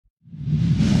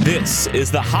This is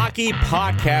the Hockey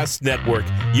Podcast Network,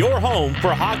 your home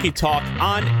for hockey talk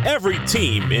on every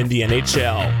team in the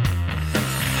NHL.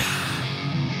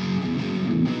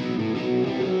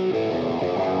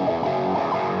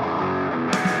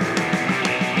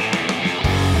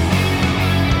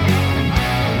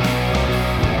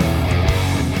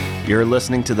 You're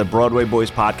listening to the Broadway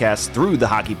Boys podcast through the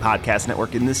Hockey Podcast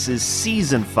Network, and this is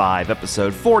Season 5,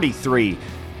 Episode 43.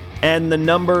 And the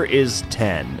number is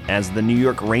 10, as the New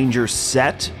York Rangers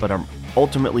set, but are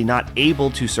ultimately not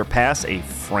able to surpass a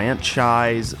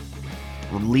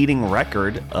franchise-leading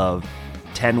record of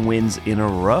 10 wins in a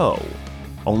row,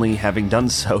 only having done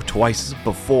so twice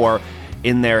before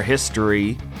in their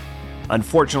history.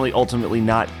 Unfortunately, ultimately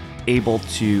only able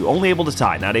to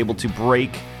tie, not able to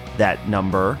break that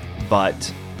number,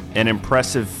 but an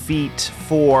impressive feat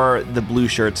for the Blue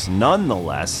Shirts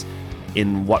nonetheless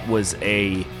in what was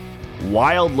a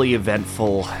wildly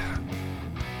eventful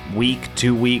week,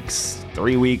 2 weeks,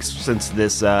 3 weeks since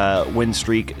this win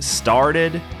streak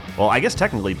started. Well, I guess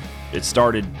technically it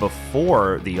started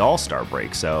before the All-Star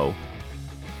break, so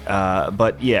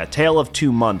but yeah, tale of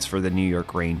 2 months for the New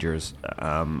York Rangers.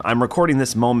 I'm recording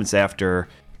this moments after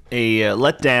a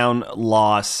letdown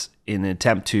loss in an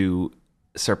attempt to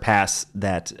surpass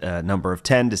that number of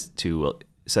 10 to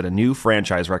set a new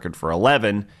franchise record for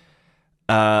 11,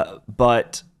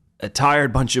 but a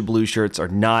tired bunch of Blue Shirts are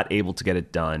not able to get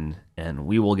it done, and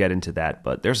we will get into that,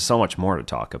 but there's so much more to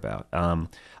talk about. I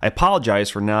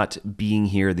apologize for not being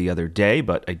here the other day,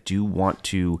 but I do want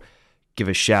to give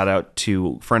a shout out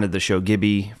to friend of the show,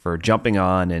 Gibby, for jumping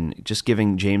on and just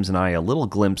giving James and I a little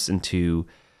glimpse into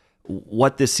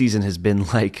what this season has been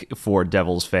like for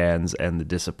Devils fans and the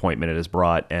disappointment it has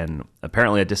brought. And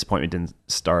apparently that disappointment didn't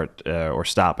start or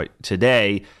stop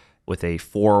today with a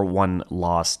 4-1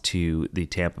 loss to the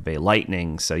Tampa Bay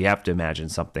Lightning. So you have to imagine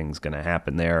something's going to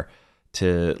happen there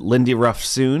to Lindy Ruff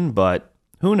soon, but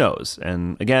who knows?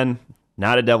 And again,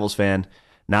 not a Devils fan,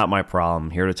 not my problem.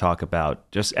 Here to talk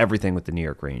about just everything with the New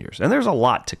York Rangers. And there's a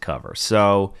lot to cover.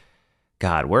 So,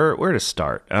 God, where to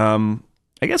start? I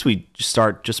guess we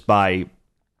start just by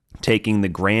taking the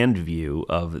grand view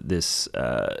of this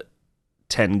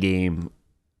 10-game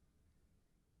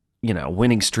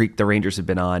winning streak the Rangers have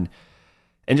been on,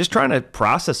 and just trying to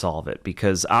process all of it,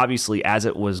 because obviously as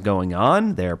it was going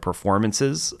on, their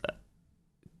performances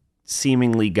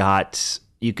seemingly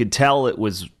you could tell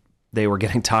they were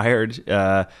getting tired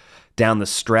down the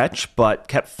stretch, but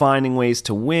kept finding ways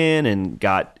to win and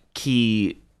got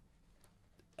key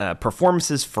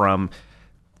performances from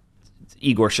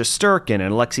Igor Shesterkin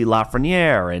and Alexis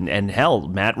Lafreniere and hell,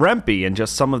 Matt Rempe, and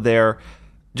just some of their,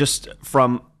 just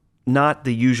from not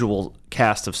the usual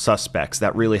cast of suspects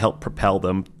that really helped propel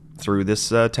them through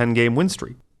this 10-game win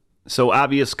streak. So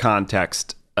obvious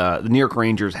context, the New York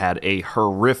Rangers had a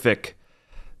horrific,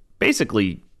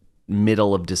 basically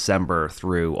middle of December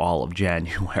through all of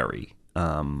January.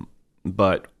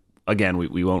 But again,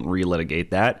 we won't relitigate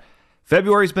that.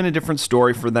 February's been a different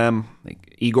story for them.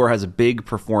 Igor has a big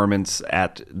performance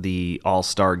at the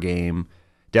All-Star game.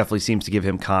 Definitely seems to give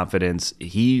him confidence.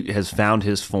 He has found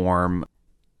his form.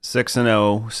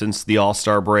 6-0 since the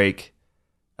All-Star break.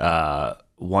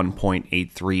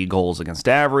 1.83 goals against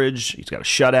average. He's got a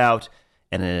shutout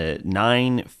and a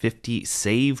 .950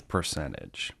 save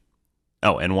percentage.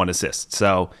 Oh, and 1 assist.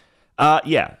 So,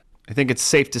 yeah, I think it's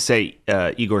safe to say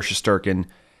Igor Shesterkin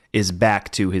is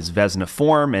back to his Vezina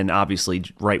form, and obviously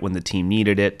right when the team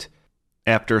needed it.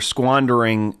 After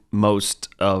squandering most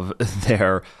of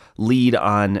their lead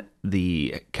on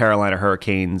the Carolina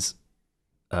Hurricanes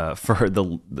for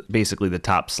basically the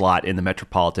top slot in the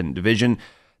Metropolitan Division,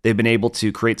 they've been able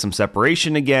to create some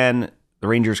separation again. The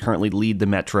Rangers currently lead the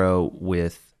Metro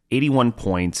with 81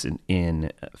 points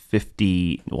in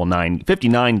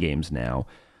 59 games now,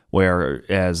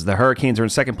 whereas the Hurricanes are in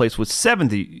second place with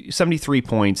 73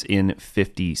 points in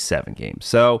 57 games.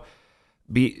 So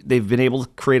they've been able to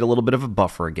create a little bit of a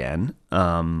buffer again.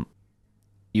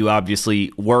 You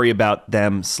obviously worry about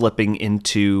them slipping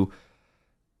into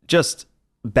just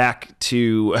back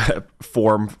to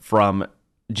form from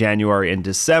January and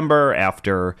December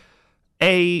after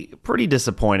a pretty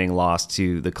disappointing loss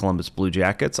to the Columbus Blue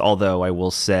Jackets, although I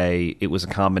will say it was a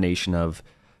combination of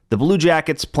the Blue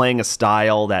Jackets playing a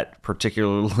style that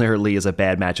particularly is a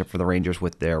bad matchup for the Rangers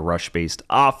with their rush-based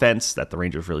offense that the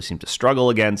Rangers really seem to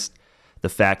struggle against. The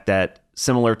fact that,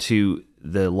 similar to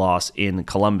the loss in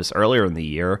Columbus earlier in the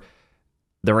year,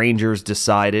 the Rangers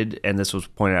decided, and this was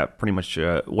pointed out pretty much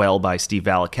well by Steve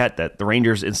Valiquette, that the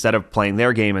Rangers, instead of playing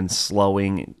their game and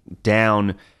slowing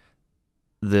down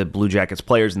the Blue Jackets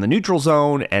players in the neutral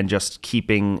zone and just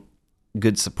keeping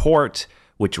good support,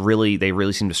 which they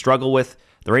really seem to struggle with.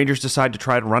 The Rangers decide to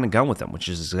try to run and gun with them, which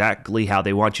is exactly how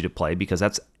they want you to play, because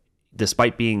that's,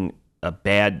 despite being a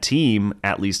bad team,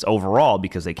 at least overall,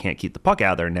 because they can't keep the puck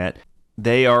out of their net,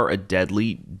 they are a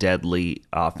deadly, deadly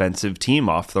offensive team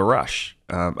off the rush.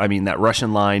 That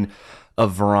Russian line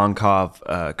of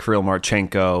Voronkov, Kirill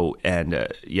Marchenko, and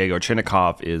Yegor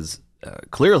Chinnikov is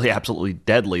clearly absolutely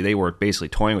deadly. They were basically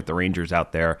toying with the Rangers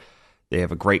out there. They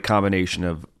have a great combination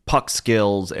of puck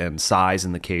skills and size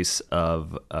in the case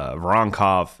of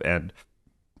Voronkov, and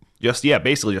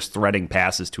basically just threading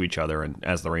passes to each other, and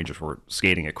as the Rangers were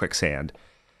skating at quicksand.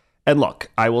 And look,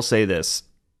 I will say this.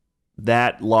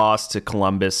 That loss to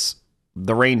Columbus,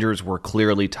 the Rangers were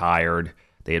clearly tired.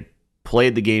 They had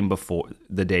played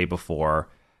the day before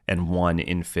and won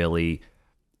in Philly.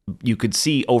 You could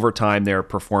see over time their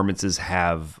performances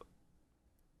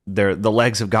the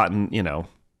legs have gotten,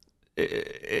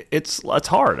 it's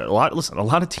hard. A lot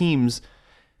of teams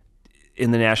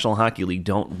in the National Hockey League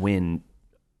don't win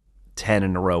 10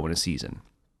 in a row in a season.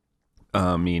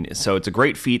 So it's a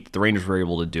great feat that the Rangers were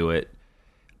able to do it.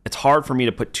 It's hard for me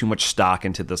to put too much stock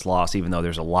into this loss, even though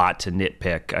there's a lot to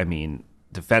nitpick.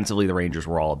 Defensively, the Rangers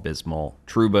were all abysmal.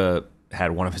 Trouba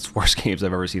had one of his worst games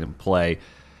I've ever seen him play.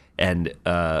 And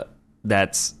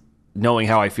that's, knowing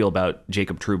how I feel about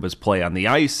Jacob Trouba's play on the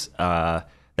ice,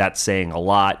 that's saying a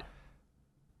lot.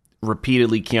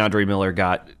 Repeatedly, Keandre Miller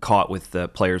got caught with the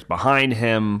players behind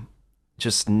him.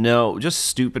 Just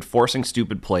forcing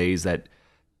stupid plays that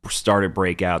started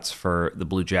breakouts for the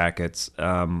Blue Jackets.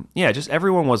 Just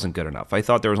everyone wasn't good enough. I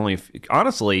thought there was only,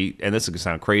 honestly, and this is going to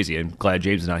sound crazy, I'm glad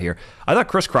James is not here, I thought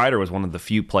Chris Kreider was one of the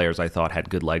few players I thought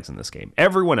had good legs in this game.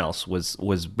 Everyone else was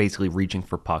basically reaching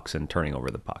for pucks and turning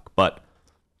over the puck. But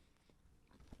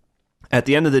at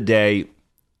the end of the day,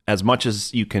 as much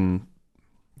as you can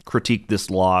critique this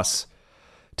loss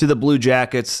to the Blue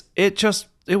Jackets, it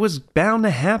was bound to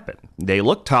happen. They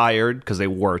looked tired because they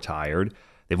were tired.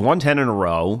 They've won 10 in a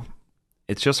row.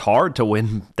 It's just hard to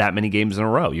win that many games in a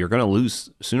row. You're going to lose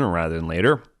sooner rather than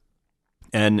later.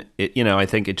 And I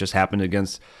think it just happened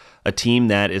against a team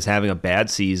that is having a bad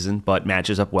season, but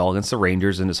matches up well against the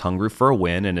Rangers and is hungry for a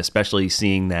win. And especially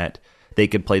seeing that they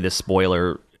could play this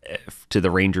spoiler to the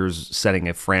Rangers setting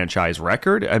a franchise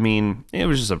record. It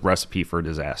was just a recipe for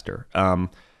disaster.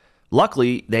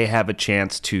 Luckily, they have a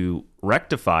chance to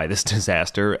rectify this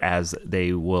disaster, as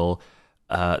they will.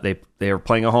 They are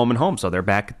playing a home and home, so they're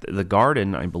back at the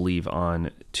Garden, I believe, on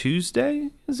Tuesday.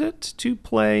 Is it to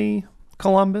play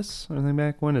Columbus? Are they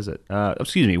back? When is it?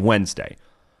 Wednesday.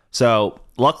 So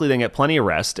luckily, they get plenty of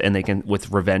rest, and they can,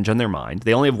 with revenge on their mind.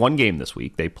 They only have one game this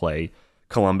week. They play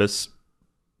Columbus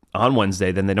on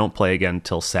Wednesday, then they don't play again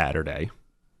until Saturday.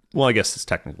 Well, I guess it's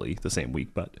technically the same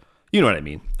week, but you know what I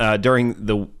mean. During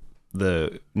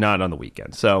the not on the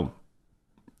weekend. So,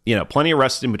 plenty of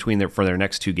rest in between for their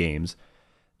next two games.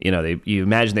 You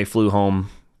imagine they flew home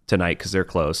tonight because they're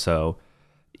close. So,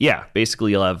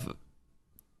 basically you'll have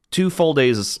 2 full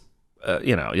days.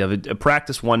 You have a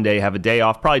practice one day, have a day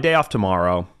off, probably day off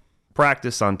tomorrow,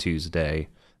 practice on Tuesday,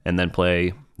 and then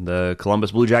play the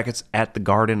Columbus Blue Jackets at the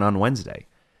Garden on Wednesday.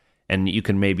 And you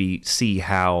can maybe see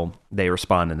how they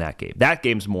respond in that game. That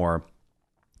game's more,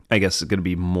 I guess, going to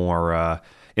be more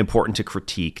important to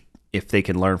critique if they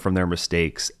can learn from their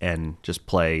mistakes and just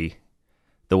play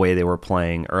the way they were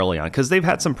playing early on. Because they've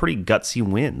had some pretty gutsy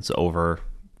wins over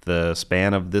the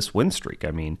span of this win streak.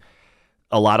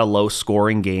 A lot of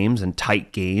low-scoring games and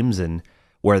tight games, and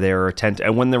where they're attentive.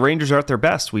 And when the Rangers are at their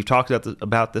best, we've talked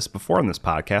about this before in this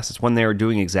podcast, it's when they're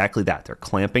doing exactly that. They're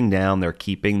clamping down, they're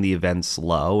keeping the events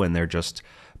low, and they're just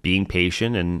being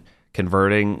patient and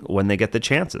converting when they get the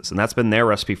chances. And that's been their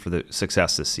recipe for the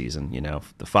success this season.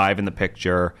 The 5 in the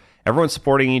picture, everyone's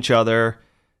supporting each other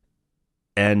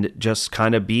and just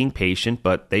kind of being patient,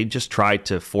 but they just tried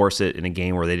to force it in a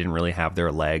game where they didn't really have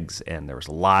their legs, and there was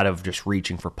a lot of just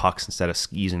reaching for pucks instead of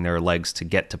using their legs to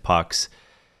get to pucks.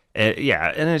 And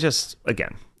it just,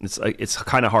 again, it's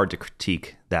kind of hard to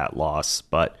critique that loss,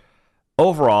 but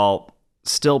overall,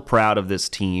 still proud of this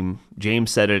team.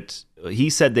 James said it. He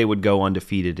said they would go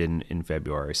undefeated in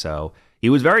February, so he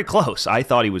was very close. I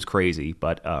thought he was crazy,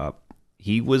 but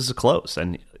he was close,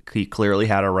 and he clearly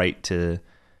had a right to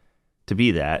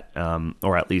be that,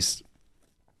 or at least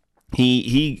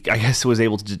he I guess was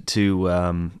able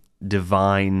to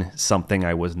divine something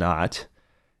I was not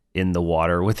in the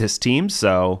water with his team.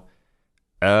 So,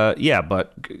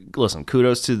 but listen,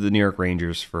 kudos to the New York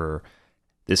Rangers for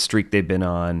this streak they've been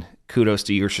on. Kudos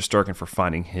to Igor Shesterkin for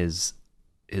finding his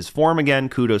form again.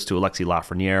 Kudos to Alexis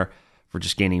Lafreniere for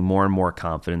just gaining more and more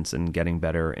confidence and getting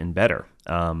better and better.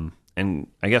 And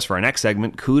I guess for our next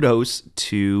segment, kudos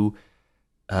to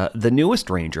the newest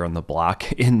Ranger on the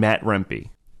block in Matt Rempe.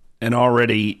 And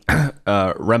already,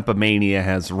 Remp-A-Mania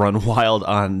has run wild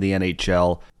on the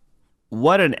NHL.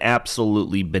 What an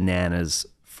absolutely bananas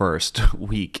first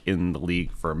week in the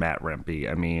league for Matt Rempe.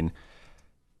 I mean,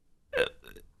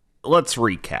 let's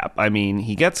recap. I mean,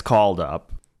 he gets called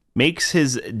up, makes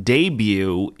his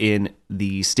debut in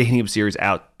the Stadium Series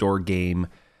outdoor game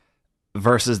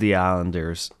versus the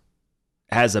Islanders,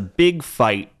 has a big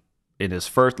fight in his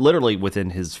literally within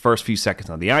his first few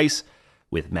seconds on the ice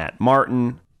with Matt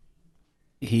Martin.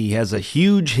 He has a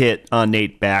huge hit on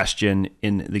Nate Bastian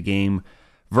in the game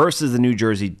versus the New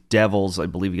Jersey Devils. I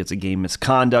believe he gets a game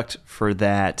misconduct for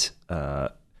that.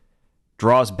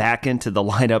 Draws back into the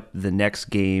lineup the next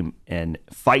game and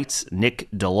fights Nick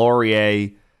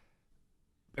Delorier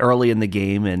early in the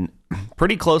game, and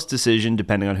pretty close decision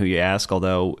depending on who you ask,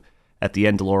 although at the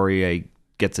end Delorier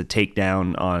gets a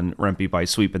takedown on Rempe by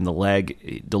sweeping the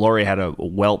leg. Delorier had a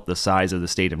welt the size of the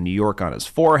state of New York on his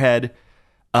forehead.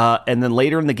 And then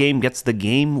later in the game gets the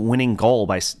game-winning goal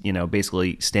by,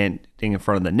 basically standing in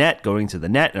front of the net, going to the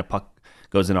net, and a puck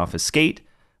goes in off his skate.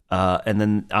 And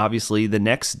then obviously the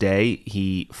next day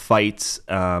he fights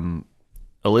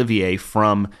Olivier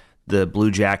from the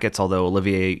Blue Jackets, although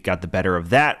Olivier got the better of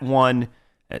that one.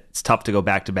 It's tough to go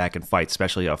back-to-back and fight,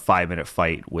 especially a 5-minute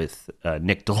fight with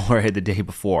Nick Delorier the day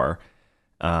before.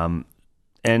 And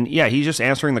yeah, he's just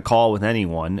answering the call with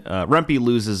anyone. Rempe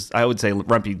loses, I would say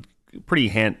Rempe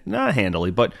pretty not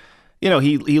handily, but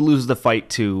he loses the fight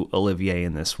to Olivier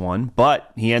in this one,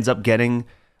 but he ends up getting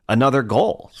another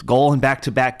goal in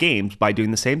back-to-back games by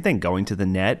doing the same thing, going to the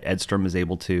net. Edstrom is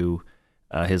able to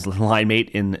his line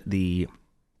mate and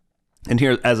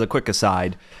here as a quick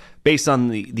aside, based on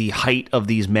the height of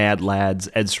these mad lads,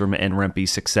 Edstrom and Rempe,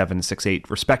 6'7", 6'8",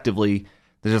 respectively,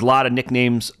 there's a lot of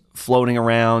nicknames floating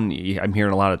around. I'm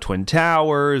hearing a lot of Twin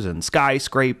Towers and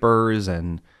skyscrapers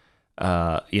and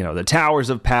the Towers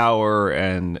of Power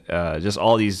and just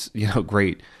all these,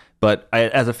 great. But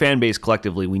as a fan base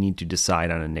collectively, we need to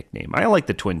decide on a nickname. I like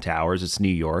the Twin Towers. It's New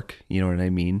York. You know what I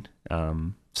mean?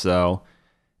 And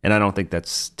I don't think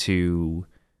that's too...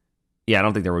 Yeah, I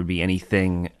don't think there would be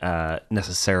anything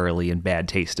necessarily in bad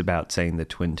taste about saying the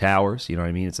Twin Towers. You know what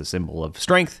I mean? It's a symbol of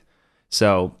strength.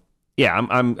 So yeah,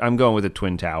 I'm going with the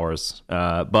Twin Towers.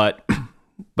 But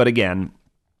again,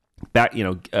 back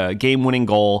game-winning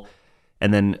goal.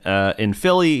 And then in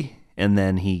Philly, and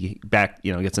then he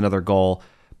gets another goal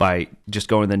by just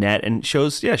going to the net and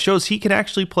shows he can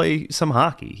actually play some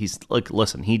hockey. He's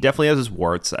listen, he definitely has his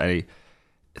warts. I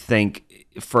think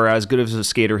for as good as a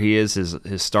skater he is,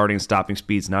 his starting and stopping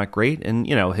speed's not great, and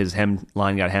his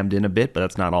line got hemmed in a bit, but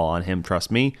that's not all on him.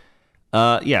 Trust me.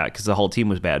 Because the whole team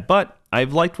was bad, but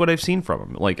I've liked what I've seen from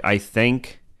him. I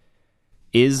think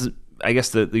I guess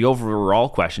the overall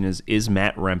question is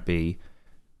Matt Rempe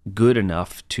good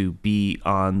enough to be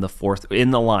on the fourth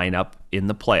in the lineup in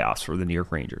the playoffs for the New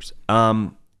York Rangers?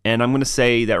 And I'm going to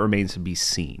say that remains to be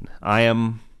seen. I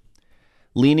am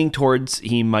leaning towards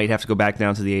he might have to go back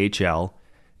down to the AHL,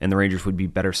 and the Rangers would be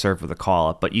better served with a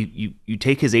call-up. But you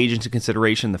take his age into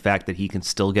consideration, the fact that he can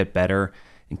still get better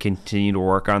and continue to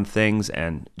work on things,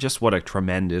 and just what a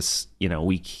tremendous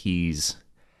week he's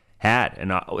had.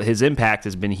 And his impact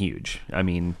has been huge. I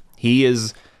mean,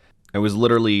 I was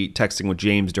literally texting with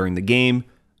James during the game,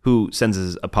 who sends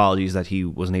his apologies that he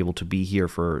wasn't able to be here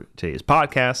for today's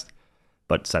podcast,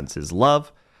 but sends his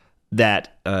love,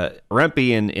 that Rempe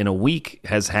in a week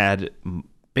has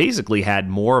basically had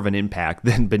more of an impact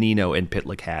than Bonino and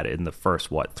Pitlick had in the first,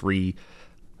 3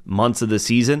 months of the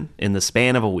season in the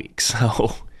span of a week.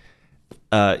 So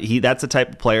that's the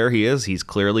type of player he is. He's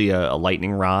clearly a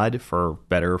lightning rod, for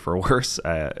better or for worse,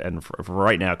 and for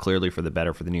right now, clearly for the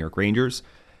better for the New York Rangers.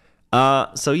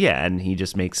 And he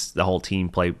just makes the whole team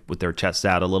play with their chests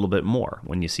out a little bit more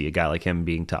when you see a guy like him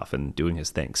being tough and doing his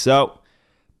thing. So,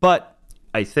 but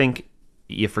I think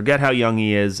you forget how young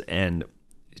he is, and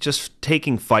just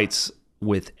taking fights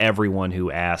with everyone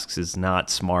who asks is not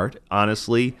smart,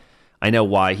 honestly. I know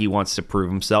why he wants to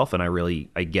prove himself, and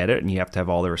I get it, and you have to have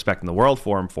all the respect in the world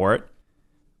for him for it.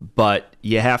 But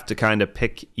you have to kind of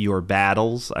pick your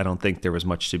battles. I don't think there was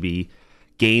much to be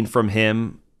gained from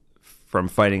him from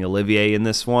fighting Olivier in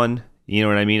this one. You know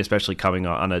what I mean? Especially coming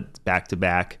on a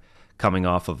back-to-back, coming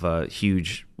off of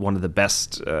one of the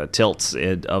best tilts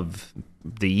of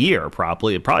the year,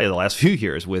 probably the last few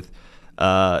years, with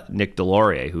Nick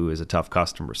Delorier, who is a tough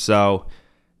customer. So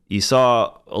you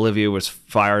saw Olivier was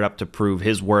fired up to prove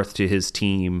his worth to his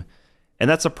team, and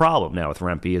that's a problem now with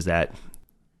Rempe, is that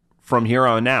from here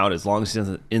on out, as long as he's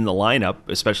in the lineup,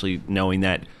 especially knowing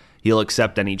that he'll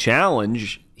accept any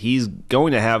challenge, he's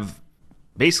going to have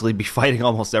basically be fighting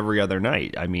almost every other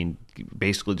night. I mean,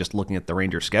 basically just looking at the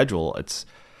Rangers schedule, it's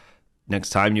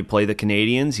next time you play the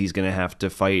Canadiens, he's going to have to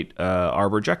fight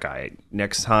Arbor Jekai.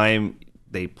 Next time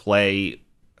they play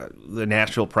the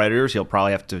Nashville Predators, he'll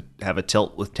probably have to have a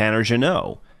tilt with Tanner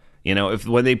Jeannot. You know, if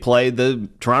when they play the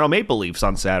Toronto Maple Leafs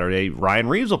on Saturday, Ryan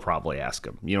Reeves will probably ask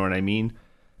him. You know what I mean?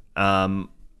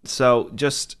 So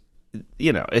just,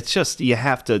 you know, it's just you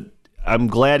have to. I'm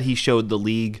glad he showed the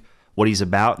league what he's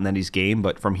about and that he's game,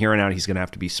 but from here on out, he's going to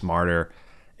have to be smarter.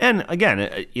 And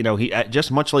again, you know, he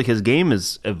just much like his game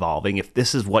is evolving, if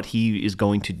this is what he is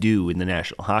going to do in the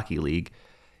National Hockey League,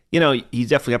 you know, he's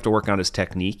definitely have to work on his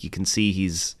technique. You can see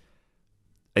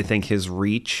I think his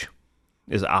reach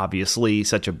is obviously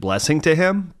such a blessing to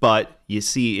him, but you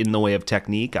see in the way of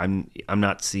technique, I'm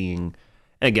not seeing,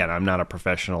 again, I'm not a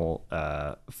professional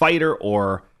fighter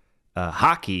or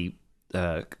hockey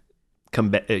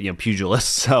pugilist,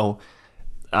 so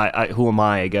who am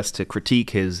I guess, to critique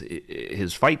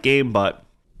his fight game, but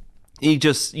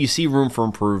you see room for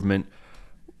improvement,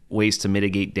 ways to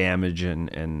mitigate damage,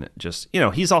 and just, you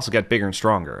know, he's also got bigger and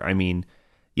stronger. I mean,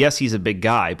 yes, he's a big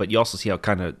guy, but you also see how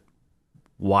kind of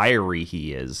wiry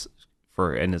he is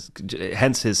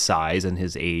hence his size and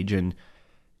his age, and,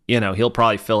 you know, he'll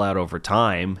probably fill out over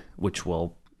time, which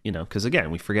will, you know, because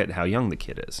again, we forget how young the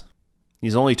kid is.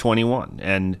 He's only 21,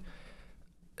 and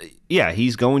yeah,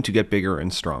 he's going to get bigger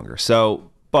and stronger.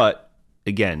 So, but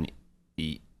again,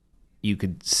 you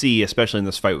could see, especially in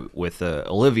this fight with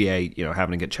Olivier, you know,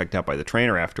 having to get checked out by the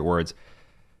trainer afterwards.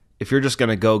 If you're just going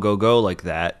to go like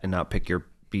that and not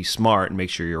be smart and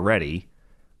make sure you're ready,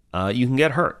 you can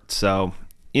get hurt. So,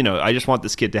 you know, I just want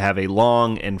this kid to have a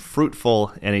long and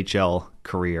fruitful NHL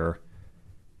career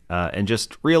and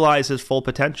just realize his full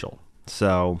potential.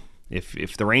 So,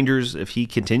 if the Rangers, if he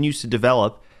continues to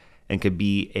develop and could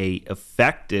be a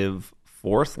effective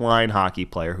fourth line hockey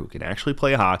player who can actually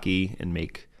play hockey and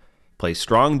play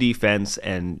strong defense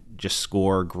and just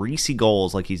score greasy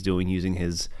goals like he's doing using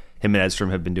him and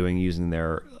Edstrom have been doing using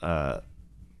their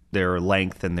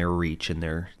length and their reach and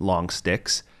their long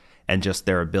sticks and just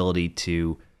their ability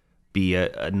to be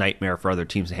a nightmare for other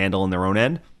teams to handle in their own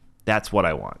end. That's what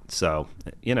I want. So,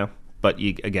 you know, but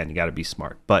you got to be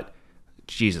smart. But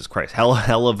Jesus Christ,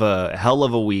 hell of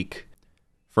a week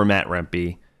for Matt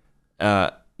Rempe.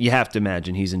 You have to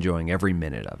imagine he's enjoying every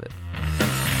minute of it.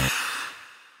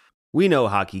 We know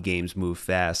hockey games move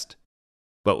fast,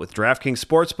 but with DraftKings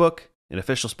Sportsbook, an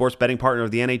official sports betting partner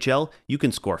of the NHL, you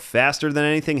can score faster than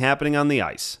anything happening on the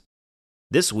ice.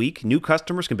 This week, new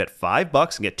customers can bet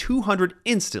 $5 and get $200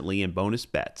 instantly in bonus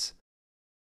bets.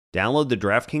 Download the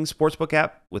DraftKings Sportsbook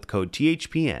app with code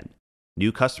THPN.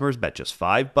 New customers bet just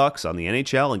 $5 on the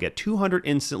NHL and get $200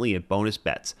 instantly in bonus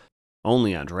bets.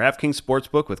 Only on DraftKings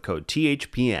Sportsbook with code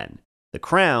THPN. The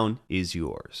crown is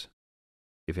yours.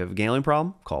 If you have a gambling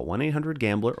problem, call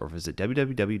 1-800-GAMBLER or visit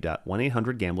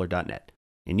www.1800gambler.net.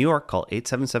 In New York, call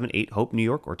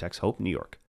 877-8-HOPE-NEW-YORK or text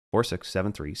HOPE-NEW-YORK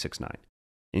 467369.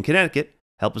 In Connecticut,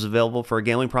 help is available for a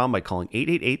gambling problem by calling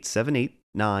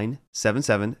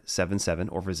 888-789-7777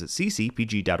 or visit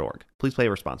ccpg.org. Please play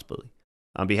responsibly.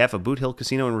 On behalf of Boot Hill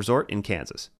Casino and Resort in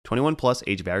Kansas, 21 plus,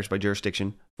 age varies by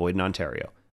jurisdiction, void in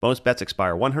Ontario. Bonus bets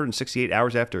expire 168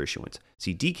 hours after issuance.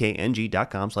 See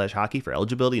dkng.com/hockey for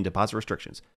eligibility and deposit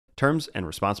restrictions, terms, and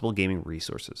responsible gaming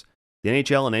resources. The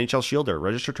NHL and NHL Shield are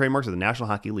registered trademarks of the National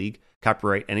Hockey League.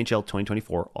 Copyright NHL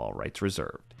 2024, all rights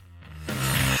reserved.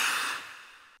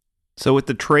 So with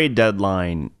the trade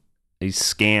deadline a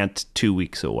scant 2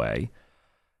 weeks away,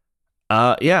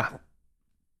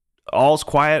 all's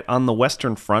quiet on the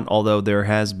Western Front, although there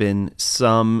has been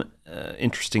some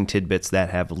interesting tidbits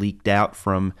that have leaked out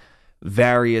from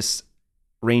various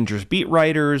Rangers beat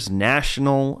writers,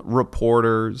 national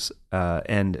reporters,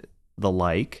 and the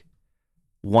like.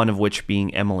 One of which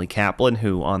being Emily Kaplan,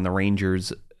 who on the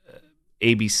Rangers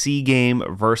ABC game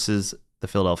versus the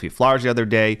Philadelphia Flyers the other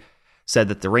day said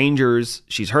that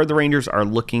she's heard the Rangers are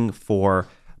looking for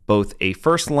both a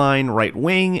first-line right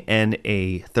wing and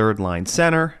a third-line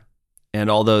center.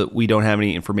 And although we don't have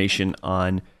any information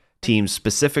on teams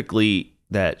specifically,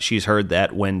 that she's heard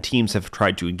that when teams have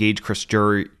tried to engage Chris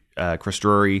Drury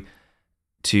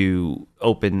to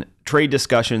open trade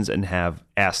discussions and have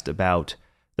asked about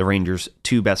the Rangers'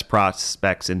 two best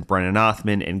prospects in Brennan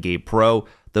Othmann and Gabe Perreault,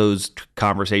 those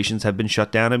conversations have been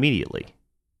shut down immediately.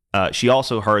 She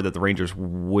also heard that the Rangers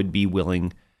would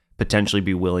potentially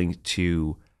be willing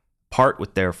to part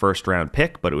with their first-round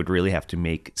pick, but it would really have to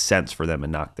make sense for them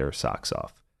and knock their socks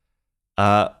off.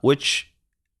 Which,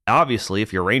 obviously,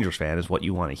 if you're a Rangers fan, is what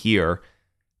you want to hear.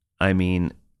 I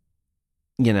mean,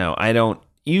 I don't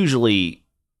usually...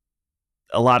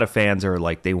 a lot of fans are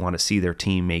like, they want to see their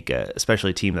team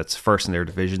especially a team that's first in their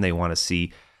division. They want to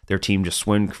see their team just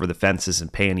swing for the fences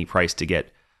and pay any price to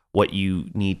get what you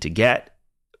need to get.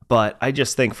 But I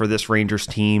just think for this Rangers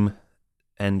team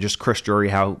and just Chris Drury,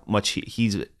 how much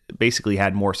he's basically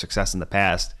had more success in the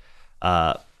past,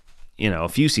 a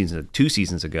few seasons, 2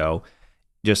 seasons ago,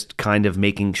 just kind of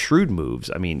making shrewd moves.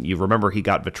 I mean, you remember he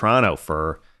got Vetrano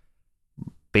for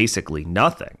basically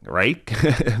nothing, right?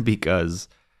 Because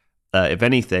if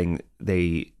anything,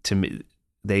 the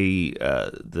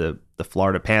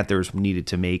Florida Panthers needed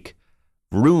to make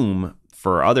room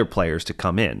for other players to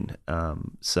come in.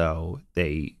 So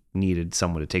they needed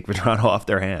someone to take Vetrano off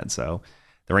their hands. So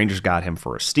the Rangers got him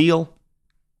for a steal.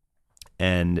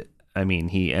 And I mean,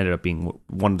 he ended up being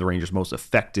one of the Rangers' most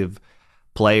effective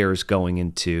players going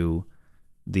into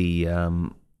the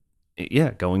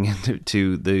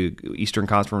Eastern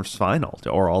Conference Final,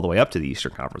 or all the way up to the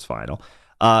Eastern Conference Final.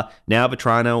 Now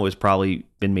Vetrano has probably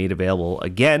been made available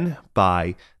again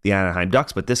by the Anaheim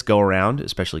Ducks, but this go around,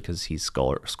 especially because he's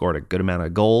scored a good amount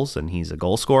of goals and he's a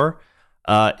goal scorer,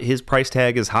 his price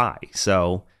tag is high.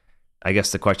 So I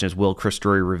guess the question is, will Chris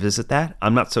Drury revisit that?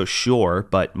 I'm not so sure,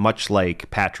 but much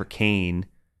like Patrick Kane,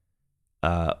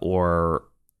 or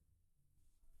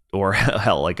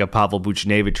hell, like a Pavel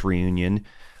Buchnevich reunion,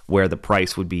 where the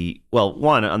price would be, well,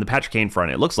 one, on the Patrick Kane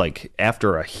front, it looks like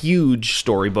after a huge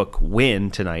storybook win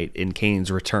tonight in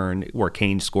Kane's return, where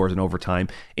Kane scores in overtime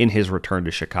in his return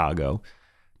to Chicago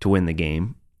to win the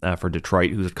game for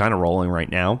Detroit, who's kind of rolling right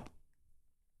now,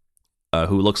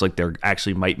 who looks like they're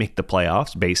actually might make the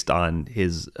playoffs based on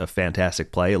his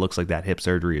fantastic play. It looks like that hip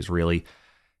surgery has really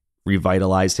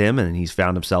revitalized him, and he's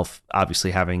found himself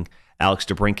obviously having Alex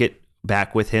DeBrincat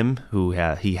back with him, who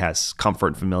he has comfort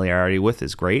and familiarity with,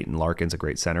 is great, and Larkin's a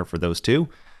great center for those two.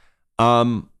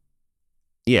 But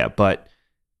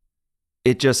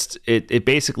it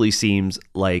basically seems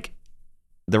like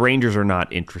the Rangers are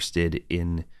not interested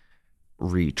in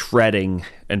retreading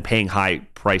and paying high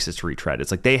prices to retread.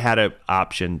 It's like they had an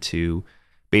option to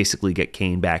basically get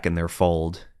Kane back in their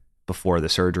fold before the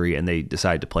surgery, and they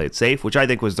decided to play it safe, which I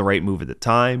think was the right move at the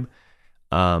time.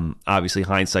 Obviously,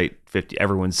 hindsight 50,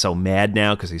 everyone's so mad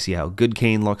now because they see how good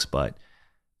Kane looks. But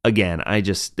again,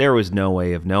 there was no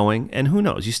way of knowing, and who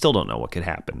knows? You still don't know what could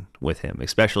happen with him,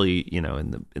 especially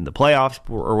in the playoffs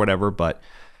or whatever. But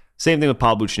same thing with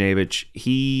Paul Buchnevich.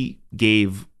 He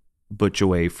gave Butch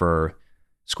away for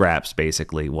scraps,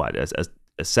 basically.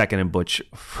 A second in Butch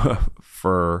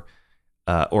for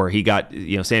or he got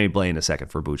Sammy Blaine a second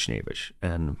for Buchnevich,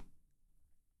 and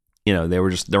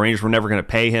the Rangers were never going to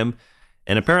pay him.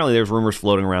 And apparently there's rumors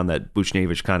floating around that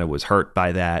Buchnevich kind of was hurt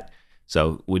by that.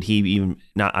 So would he even,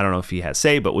 I don't know if he has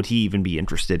say, but would he even be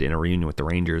interested in a reunion with the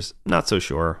Rangers? Not so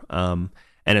sure. And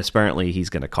apparently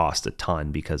he's going to cost a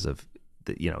ton because of,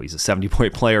 he's a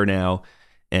 70-point player now,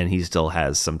 and he still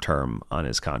has some term on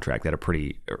his contract at a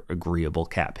pretty agreeable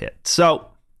cap hit. So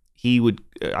I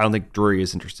don't think Drury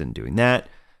is interested in doing that.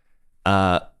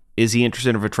 Is he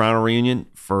interested in a Vetrano reunion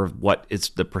for what it's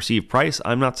the perceived price?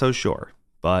 I'm not so sure.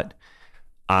 But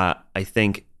I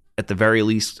think at the very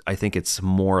least, I think it's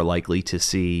more likely to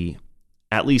see,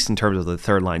 at least in terms of the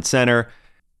third line center.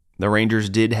 The Rangers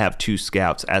did have 2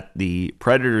 scouts at the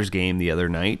Predators game the other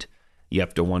night. You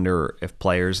have to wonder if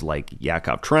players like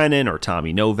Yakov Trenin or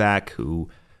Tommy Novak, who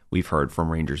we've heard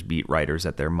from Rangers beat writers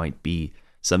that there might be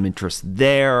some interest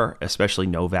there, especially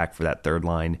Novak for that third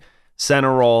line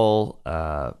center role.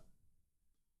 I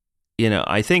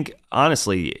think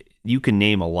honestly, you can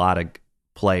name a lot of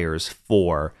players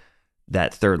for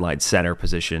that third line center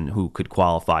position who could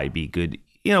qualify, be good,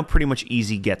 pretty much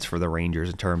easy gets for the Rangers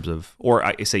in terms of, or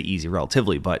I say easy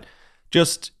relatively, but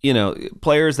just,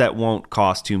 players that won't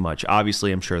cost too much.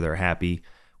 Obviously, I'm sure they're happy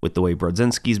with the way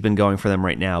Brodzinski's been going for them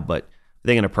right now, but I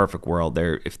think in a perfect world,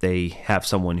 if they have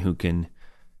someone who can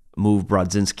move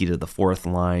Brodzinski to the fourth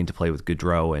line to play with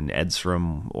Gaudreau and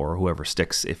Edstrom or whoever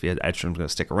sticks, if Edstrom's going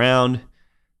to stick around,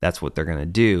 that's what they're going to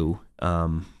do.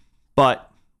 Who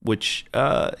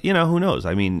knows?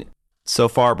 I mean, so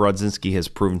far, Brodzinski has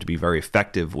proven to be very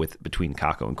effective between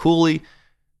Kakko and Cooley.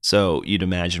 So you'd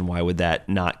imagine, why would that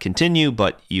not continue?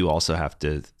 But you also have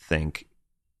to think,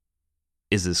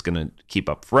 is this going to keep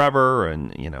up forever?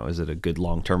 And, is it a good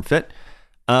long-term fit?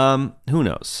 Who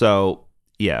knows? So,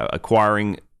 yeah,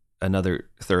 acquiring another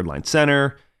third-line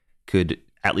center could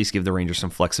at least give the Rangers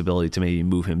some flexibility to maybe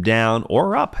move him down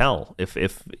or up, hell, if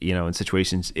in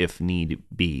situations if need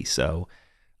be. So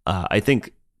I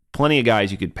think plenty of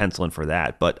guys you could pencil in for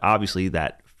that. But obviously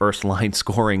that first-line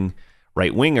scoring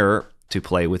right winger to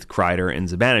play with Kreider and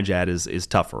Zibanejad is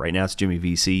tougher. Right now it's Jimmy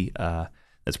Vesey.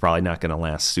 That's probably not going to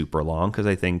last super long because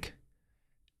I think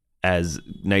as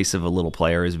nice of a little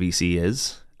player as VC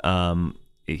is,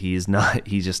 he's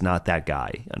just not that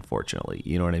guy, unfortunately.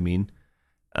 You know what I mean?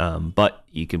 But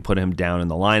you can put him down in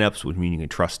the lineups, which means you can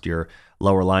trust your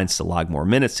lower lines to log more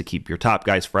minutes to keep your top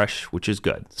guys fresh, which is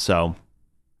good. So,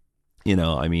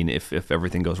 I mean, if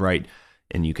everything goes right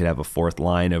and you could have a fourth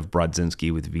line of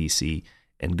Brodzinski with VC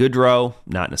and Goodrow,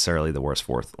 not necessarily the worst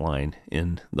fourth line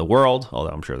in the world,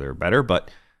 although I'm sure they're better. But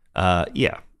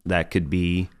that could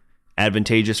be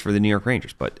advantageous for the New York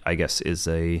Rangers. But I guess is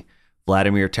a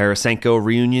Vladimir Tarasenko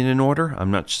reunion in order?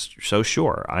 I'm not so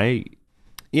sure.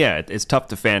 It's tough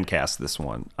to fan cast this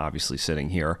one, obviously sitting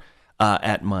here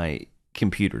at my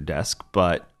computer desk.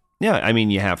 But yeah, I mean,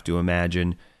 you have to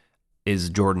imagine, is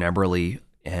Jordan Eberle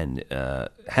and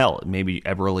maybe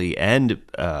Eberle and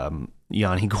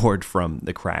Yanni Gourde from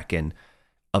the Kraken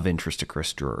of interest to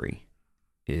Chris Drury?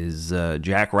 Is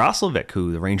Jack Roslovic,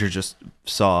 who the Rangers just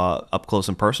saw up close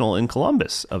and personal in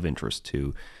Columbus, of interest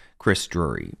to Chris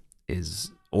Drury?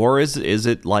 Is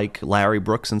it like Larry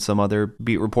Brooks and some other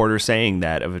beat reporters saying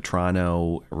that a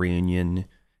Vetrano reunion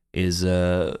is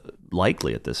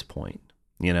likely at this point?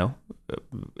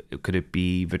 Could it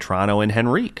be Vetrano and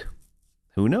Henrique?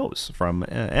 Who knows, from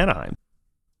Anaheim?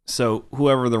 So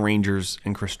whoever the Rangers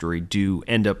and Chris Drury do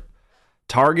end up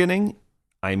targeting,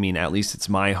 I mean, at least it's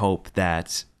my hope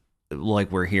that,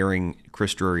 like we're hearing,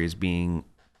 Chris Drury is being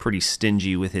pretty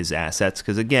stingy with his assets.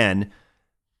 Because again,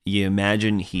 you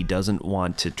imagine he doesn't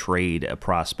want to trade a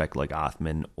prospect like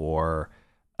Othman or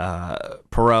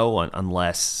Perreault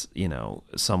unless,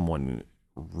 someone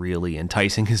really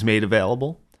enticing is made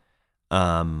available.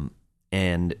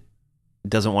 And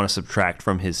doesn't want to subtract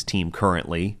from his team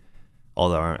currently.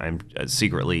 Although I'm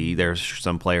secretly, there's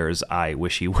some players I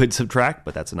wish he would subtract,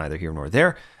 but that's neither here nor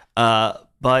there.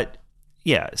 But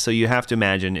yeah, so you have to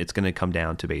imagine it's going to come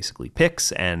down to basically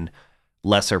picks and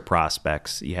lesser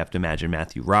prospects. You have to imagine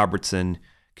Matthew Robertson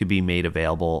could be made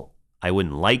available. I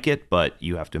wouldn't like it, but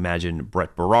you have to imagine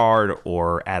Brett Berard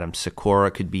or Adam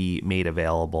Sikora could be made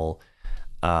available.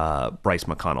 Bryce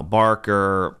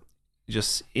McConnell-Barker,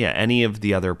 any of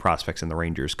the other prospects in the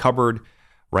Rangers cupboard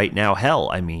right now. Hell,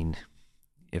 I mean,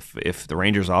 if the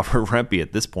Rangers offer Rempe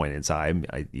at this point in time,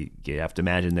 you have to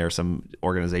imagine there are some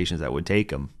organizations that would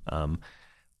take him.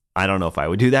 I don't know if I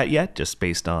would do that yet, just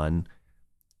based on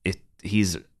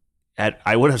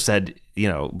I would have said,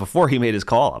 before he made his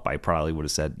call up, I probably would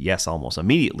have said yes almost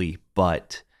immediately.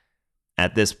 But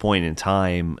at this point in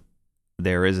time,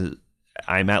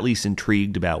 I'm at least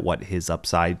intrigued about what his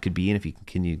upside could be, and if he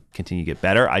can continue to get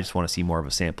better. I just want to see more of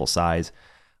a sample size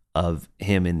of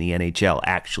him in the NHL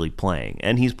actually playing.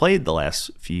 And he's played the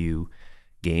last few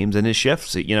games, and his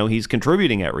shifts, he's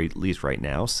contributing at least right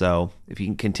now. So if he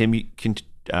can continue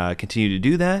to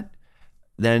do that,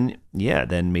 then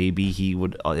maybe he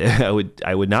would.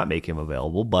 I would not make him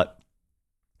available, but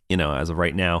as of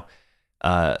right now,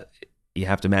 you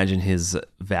have to imagine his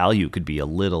value could be a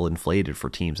little inflated for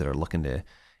teams that are looking to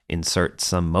insert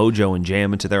some mojo and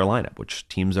jam into their lineup, which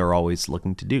teams are always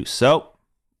looking to do. So,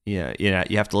 you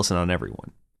have to listen on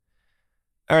everyone.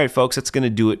 All right, folks, that's going to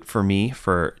do it for me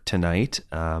for tonight.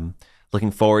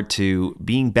 Looking forward to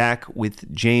being back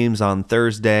with James on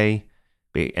Thursday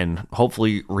and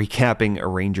hopefully recapping a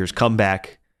Rangers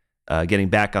comeback, getting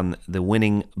back on the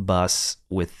winning bus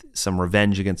with some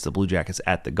revenge against the Blue Jackets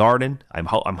at the Garden. I'm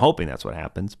hoping that's what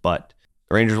happens, but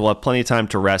the Rangers will have plenty of time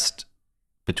to rest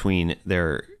between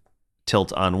their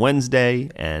tilt on Wednesday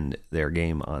and their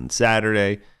game on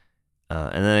Saturday.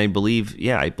 And then I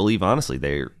believe honestly,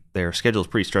 their schedule is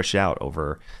pretty stretched out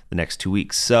over the next 2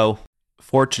 weeks. So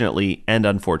fortunately and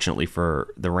unfortunately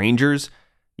for the Rangers,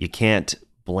 you can't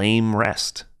blame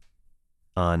rest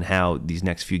on how these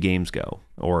next few games go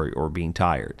or being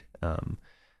tired.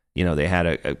 They had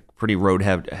a pretty road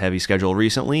heavy schedule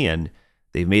recently, and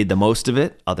they've made the most of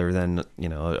it, other than,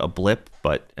 a blip.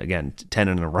 But again, 10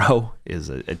 in a row is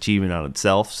an achievement on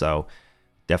itself. So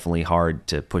definitely hard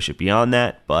to push it beyond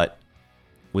that. But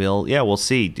we'll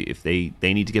see if they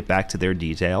need to get back to their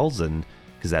details, and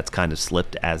because that's kind of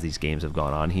slipped as these games have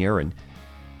gone on here, and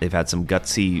they've had some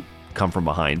gutsy come from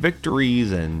behind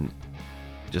victories and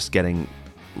just getting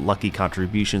lucky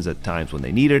contributions at times when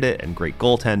they needed it, and great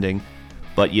goaltending.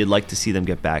 But you'd like to see them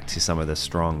get back to some of the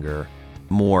stronger,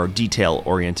 more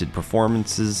detail-oriented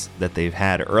performances that they've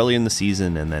had early in the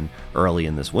season and then early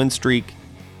in this win streak.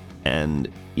 And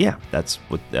that's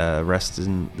what rest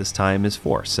in this time is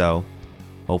for. So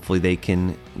hopefully they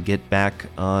can get back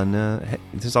on.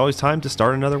 There's always time to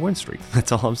start another win streak.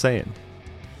 That's all I'm saying.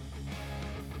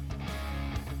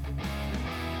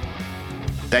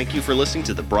 Thank you for listening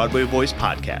to the Broadway Voice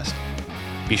Podcast.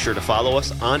 Be sure to follow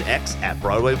us on X at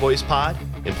Broadway Voice Pod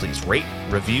And please rate,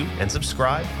 review, and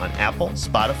subscribe on Apple,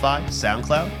 Spotify,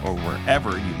 SoundCloud, or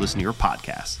wherever you listen to your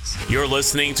podcasts. You're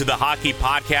listening to the Hockey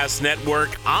Podcast Network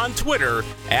on Twitter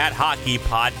at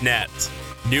HockeyPodNet.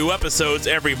 New episodes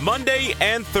every Monday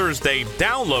and Thursday.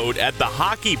 Download at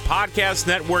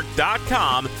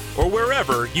thehockeypodcastnetwork.com or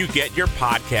wherever you get your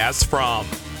podcasts from.